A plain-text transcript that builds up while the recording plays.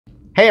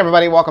Hey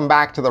everybody, welcome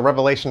back to the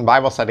Revelation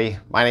Bible Study.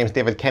 My name is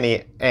David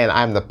Kenney and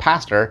I'm the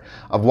pastor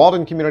of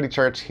Walden Community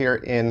Church here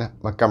in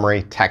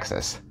Montgomery,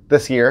 Texas.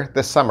 This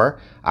summer,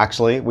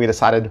 actually, we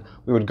decided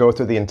we would go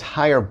through the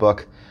entire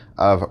book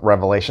of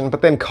Revelation,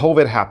 but then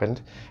COVID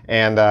happened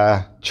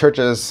and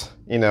churches,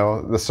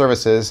 the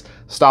services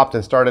stopped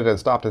and started and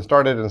stopped and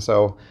started, and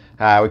so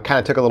we kind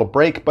of took a little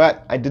break,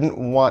 but I didn't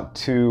want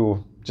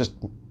to just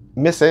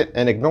miss it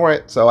and ignore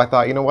it, so I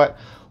thought, you know what,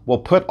 we'll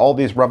put all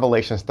these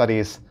Revelation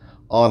studies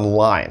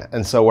online.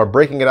 And so we're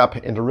breaking it up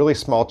into really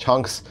small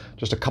chunks,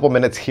 just a couple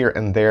minutes here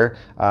and there.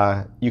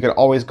 You can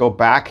always go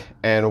back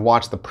and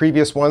watch the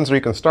previous ones, or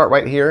you can start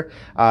right here.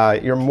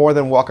 You're more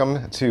than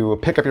welcome to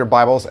pick up your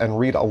Bibles and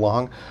read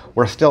along.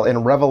 We're still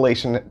in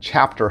Revelation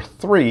chapter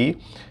 3,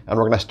 and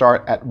we're going to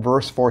start at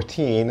verse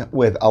 14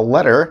 with a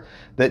letter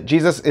that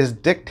Jesus is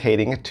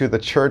dictating to the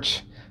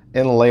church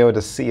in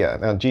Laodicea.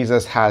 Now,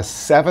 Jesus has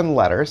 7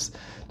 letters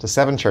to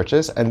 7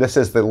 churches, and this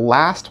is the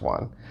last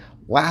one.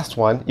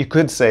 You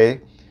could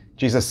say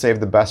Jesus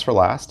saved the best for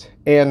last.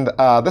 And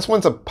this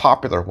one's a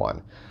popular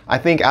one. I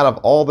think out of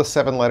all the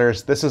 7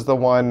 letters, this is the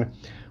one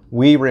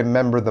we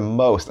remember the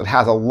most. It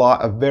has a lot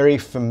of very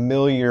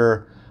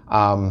familiar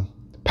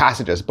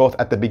passages, both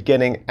at the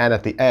beginning and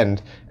at the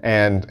end.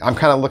 And I'm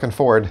kind of looking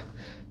forward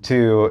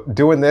to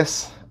doing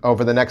this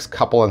over the next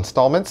couple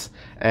installments.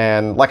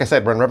 And like I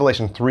said, we're in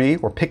Revelation 3.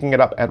 We're picking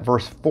it up at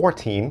verse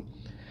 14.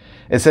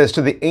 It says,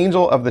 "To the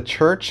angel of the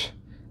church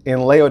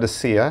in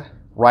Laodicea,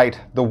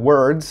 write the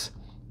words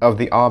of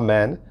the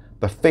Amen,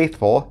 the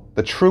faithful,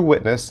 the true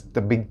witness,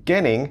 the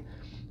beginning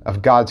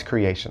of God's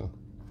creation."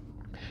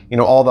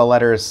 All the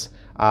letters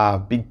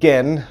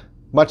begin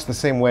much the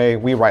same way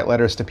we write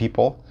letters to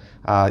people,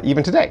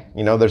 even today.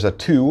 There's a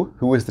to,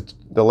 who is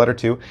the letter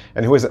to,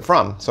 and who is it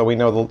from? So we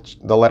know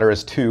the letter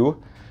is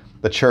to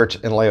the church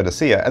in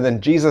Laodicea. And then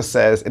Jesus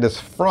says it is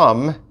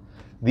from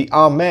the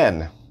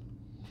Amen.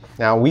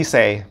 Now we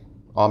say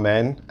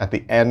Amen at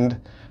the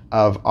end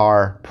of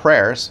our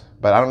prayers,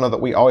 but I don't know that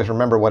we always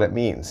remember what it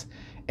means.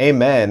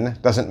 Amen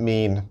doesn't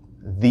mean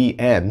the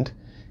end.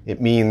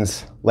 It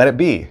means let it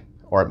be,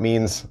 or it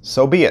means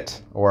so be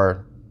it,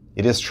 or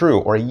it is true,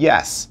 or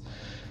yes.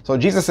 So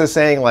Jesus is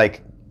saying,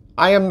 like,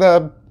 I am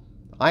the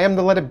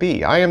let it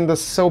be. I am the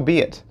so be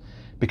it.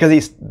 Because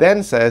he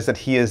then says that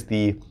he is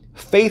the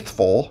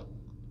faithful,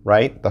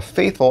 right? The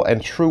faithful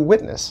and true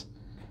witness,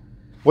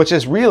 which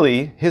is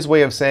really his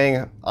way of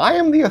saying, I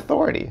am the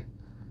authority.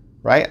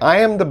 Right? I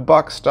am the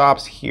buck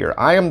stops here.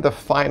 I am the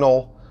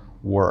final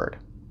word.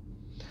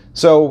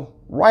 So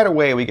right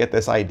away we get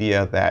this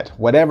idea that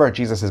whatever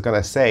Jesus is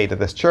going to say to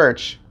this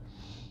church,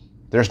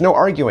 there's no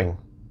arguing,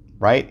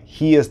 right?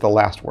 He is the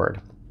last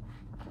word.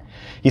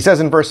 He says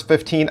in verse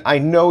 15, "I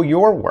know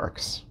your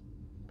works.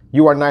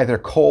 You are neither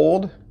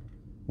cold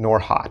nor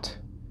hot.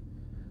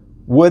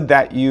 Would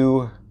that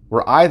you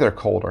were either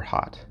cold or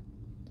hot.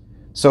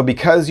 So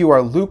because you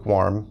are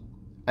lukewarm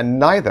and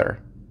neither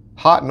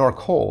hot nor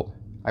cold,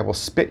 I will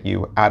spit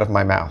you out of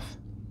my mouth."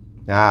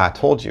 I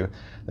told you.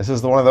 This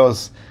is one of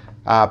those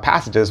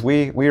passages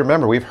we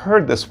remember. We've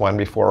heard this one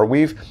before.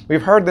 We've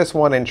heard this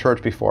one in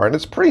church before, and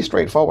it's pretty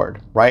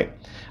straightforward, right?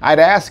 I'd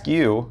ask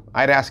you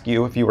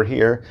if you were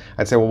here,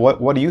 I'd say, well,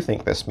 what do you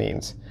think this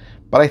means?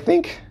 But I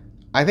think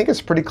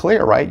it's pretty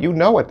clear, right? You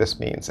know what this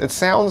means. It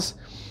sounds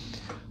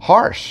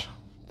harsh,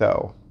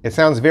 though. It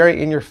sounds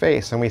very in your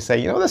face, and we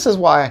say, this is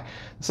why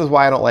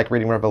I don't like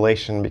reading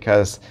Revelation,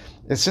 because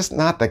it's just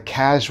not the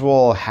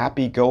casual,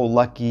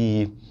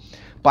 happy-go-lucky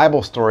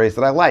Bible stories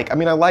that I like. I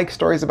mean, I like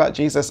stories about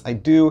Jesus. I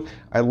do.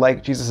 I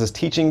like Jesus'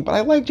 teaching, but I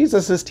like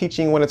Jesus'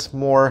 teaching when it's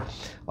more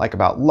like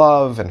about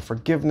love and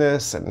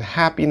forgiveness and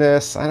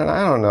happiness. I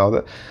don't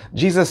know.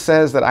 Jesus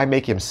says that I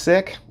make him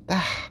sick.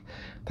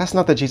 That's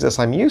not the Jesus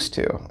I'm used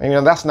to.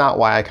 And, that's not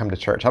why I come to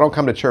church. I don't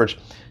come to church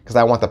because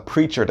I want the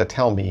preacher to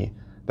tell me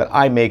that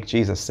I make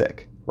Jesus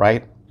sick,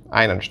 right?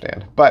 I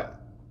understand. But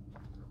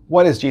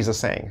what is Jesus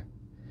saying?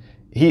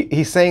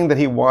 He's saying that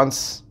he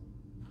wants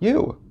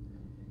you.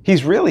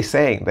 He's really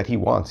saying that he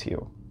wants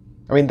you.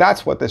 I mean,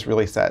 that's what this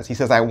really says. He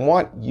says, I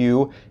want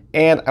you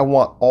and I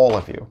want all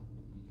of you.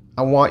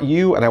 I want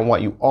you and I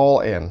want you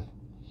all in.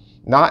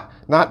 Not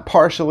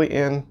partially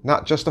in,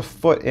 not just a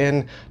foot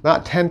in,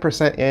 not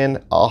 10% in,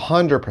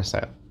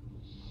 100%.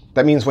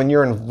 That means when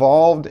you're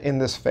involved in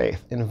this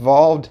faith,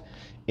 involved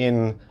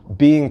in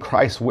being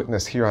Christ's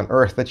witness here on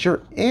earth, that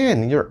you're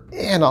in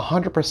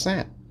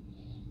 100%.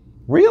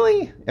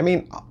 Really? I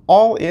mean,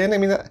 all in? I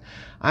mean,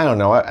 I don't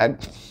know.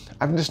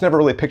 I've just never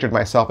really pictured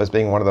myself as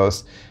being one of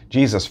those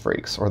Jesus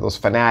freaks or those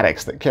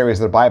fanatics that carries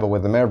their Bible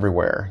with them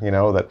everywhere,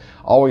 that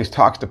always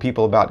talks to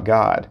people about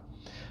God.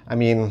 I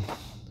mean,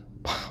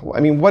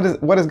 what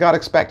does God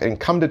expect? And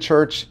come to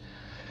church,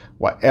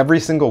 every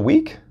single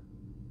week?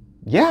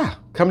 Yeah,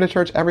 come to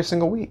church every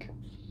single week.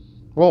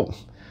 Well,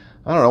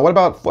 I don't know. What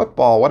about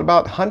football? What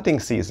about hunting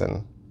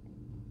season?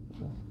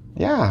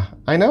 Yeah,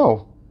 I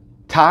know.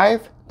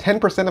 Tithe?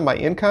 10% of my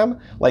income,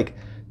 like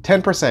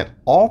 10%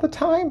 all the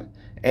time,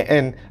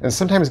 and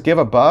sometimes give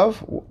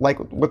above, like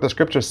what the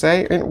scriptures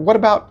say. And what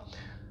about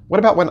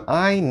when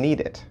I need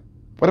it?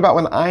 What about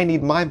when I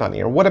need my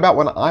money? Or what about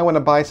when I want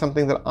to buy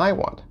something that I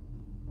want?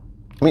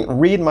 I mean,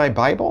 read my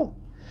Bible?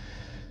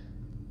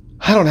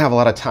 I don't have a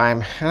lot of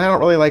time, and I don't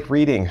really like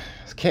reading.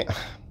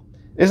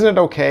 Isn't it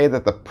okay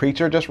that the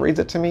preacher just reads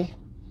it to me?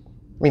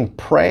 I mean,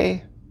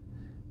 pray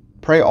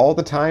all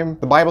the time.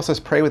 The Bible says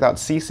pray without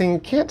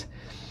ceasing. Can't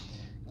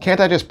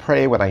I just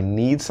pray when I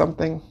need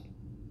something?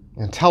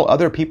 And tell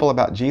other people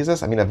about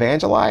Jesus? I mean,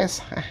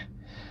 evangelize?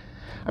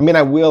 I mean,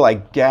 I will, I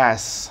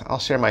guess. I'll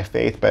share my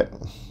faith, but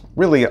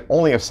really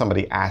only if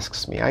somebody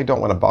asks me. I don't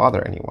want to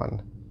bother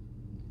anyone.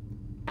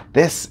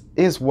 This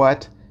is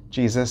what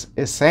Jesus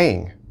is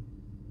saying.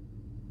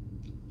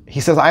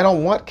 He says, I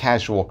don't want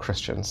casual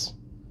Christians.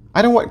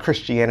 I don't want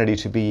Christianity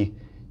to be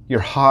your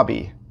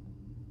hobby.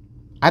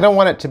 I don't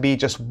want it to be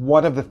just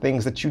one of the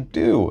things that you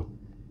do.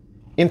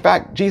 In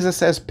fact, Jesus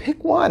says,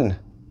 pick one,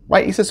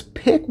 right? He says,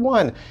 pick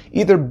one.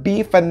 Either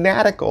be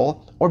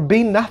fanatical or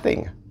be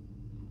nothing.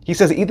 He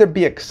says, either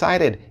be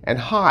excited and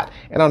hot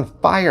and on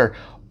fire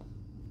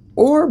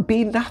or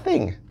be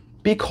nothing.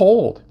 Be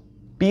cold.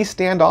 Be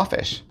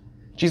standoffish.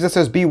 Jesus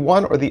says, be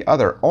one or the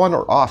other, on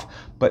or off,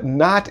 but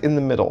not in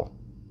the middle.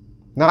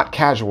 Not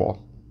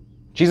casual.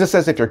 Jesus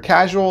says, if you're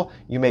casual,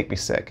 you make me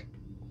sick.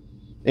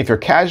 If you're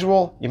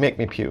casual, you make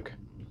me puke.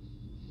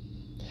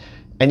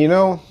 And you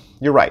know,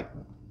 you're right.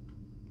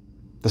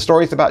 The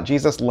stories about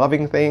Jesus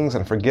loving things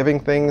and forgiving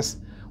things,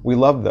 we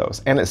love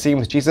those. And it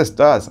seems Jesus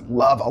does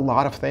love a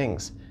lot of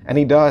things. And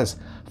he does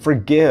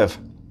forgive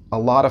a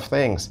lot of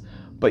things.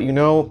 But you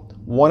know,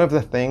 one of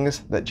the things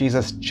that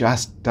Jesus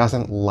just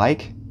doesn't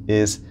like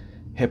is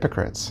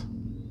hypocrites.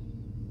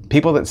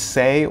 People that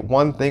say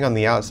one thing on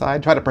the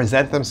outside, try to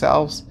present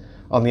themselves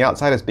on the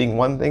outside as being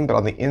one thing, but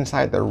on the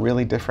inside they're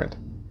really different.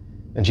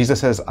 And Jesus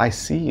says, I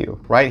see you,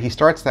 right? He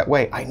starts that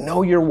way. I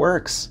know your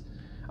works.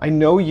 I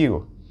know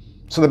you.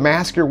 So the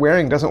mask you're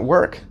wearing doesn't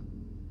work.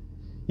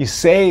 You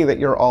say that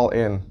you're all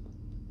in,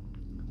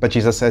 but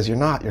Jesus says you're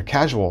not, you're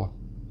casual.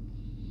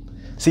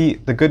 See,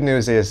 the good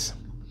news is,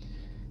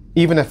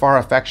 even if our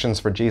affections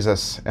for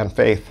Jesus and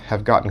faith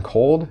have gotten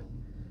cold,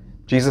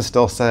 Jesus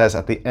still says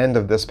at the end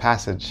of this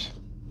passage,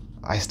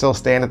 I still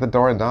stand at the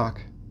door and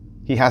knock.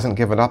 He hasn't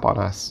given up on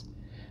us.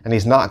 And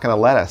he's not going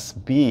to let us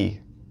be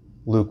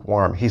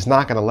lukewarm. He's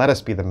not going to let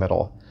us be the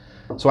middle.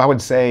 So I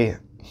would say,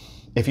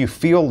 if you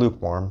feel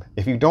lukewarm,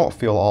 if you don't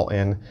feel all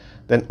in,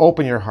 then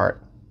open your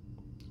heart.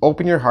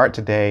 Open your heart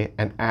today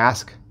and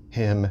ask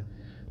him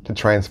to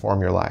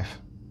transform your life.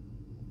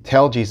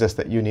 Tell Jesus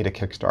that you need a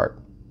kickstart.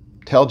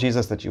 Tell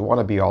Jesus that you want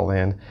to be all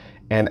in,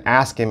 and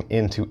ask him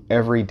into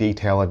every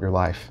detail of your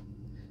life.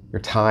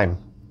 Your time,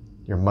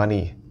 your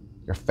money,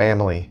 your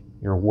family,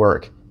 your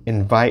work.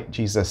 Invite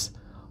Jesus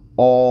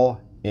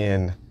all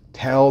in.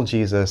 Tell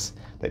Jesus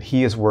that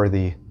he is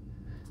worthy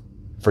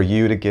for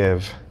you to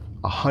give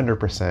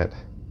 100%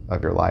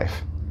 of your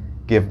life.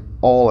 Give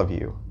all of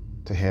you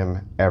to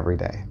him every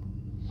day.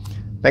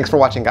 Thanks for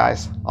watching,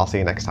 guys. I'll see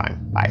you next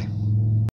time. Bye.